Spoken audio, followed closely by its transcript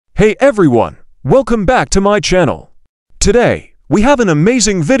Hey everyone, welcome back to my channel. Today, we have an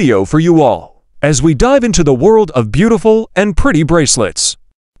amazing video for you all, as we dive into the world of beautiful and pretty bracelets.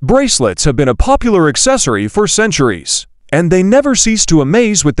 Bracelets have been a popular accessory for centuries, and they never cease to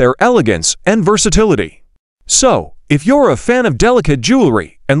amaze with their elegance and versatility. So, if you're a fan of delicate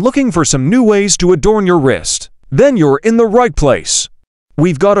jewelry and looking for some new ways to adorn your wrist, then you're in the right place.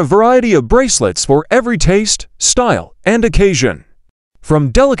 We've got a variety of bracelets for every taste, style, and occasion.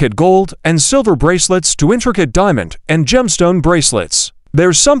 From delicate gold and silver bracelets to intricate diamond and gemstone bracelets,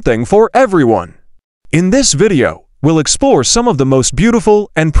 there's something for everyone. In this video, we'll explore some of the most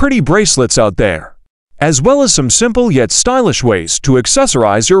beautiful and pretty bracelets out there, as well as some simple yet stylish ways to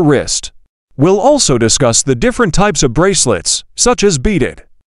accessorize your wrist. We'll also discuss the different types of bracelets, such as beaded,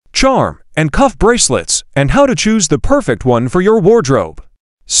 charm, and cuff bracelets, and how to choose the perfect one for your wardrobe.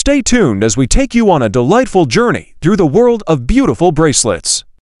 Stay tuned as we take you on a delightful journey through the world of beautiful bracelets.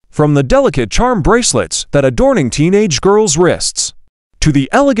 From the delicate charm bracelets that adorning teenage girls' wrists, to the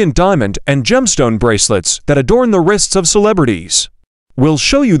elegant diamond and gemstone bracelets that adorn the wrists of celebrities, we'll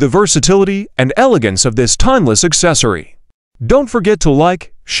show you the versatility and elegance of this timeless accessory. Don't forget to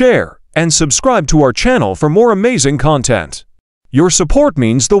like, share, and subscribe to our channel for more amazing content. Your support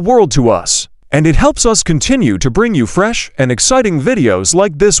means the world to us, and it helps us continue to bring you fresh and exciting videos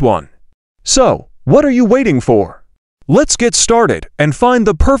like this one. So, what are you waiting for? Let's get started and find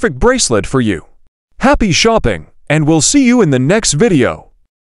the perfect bracelet for you. Happy shopping, and we'll see you in the next video.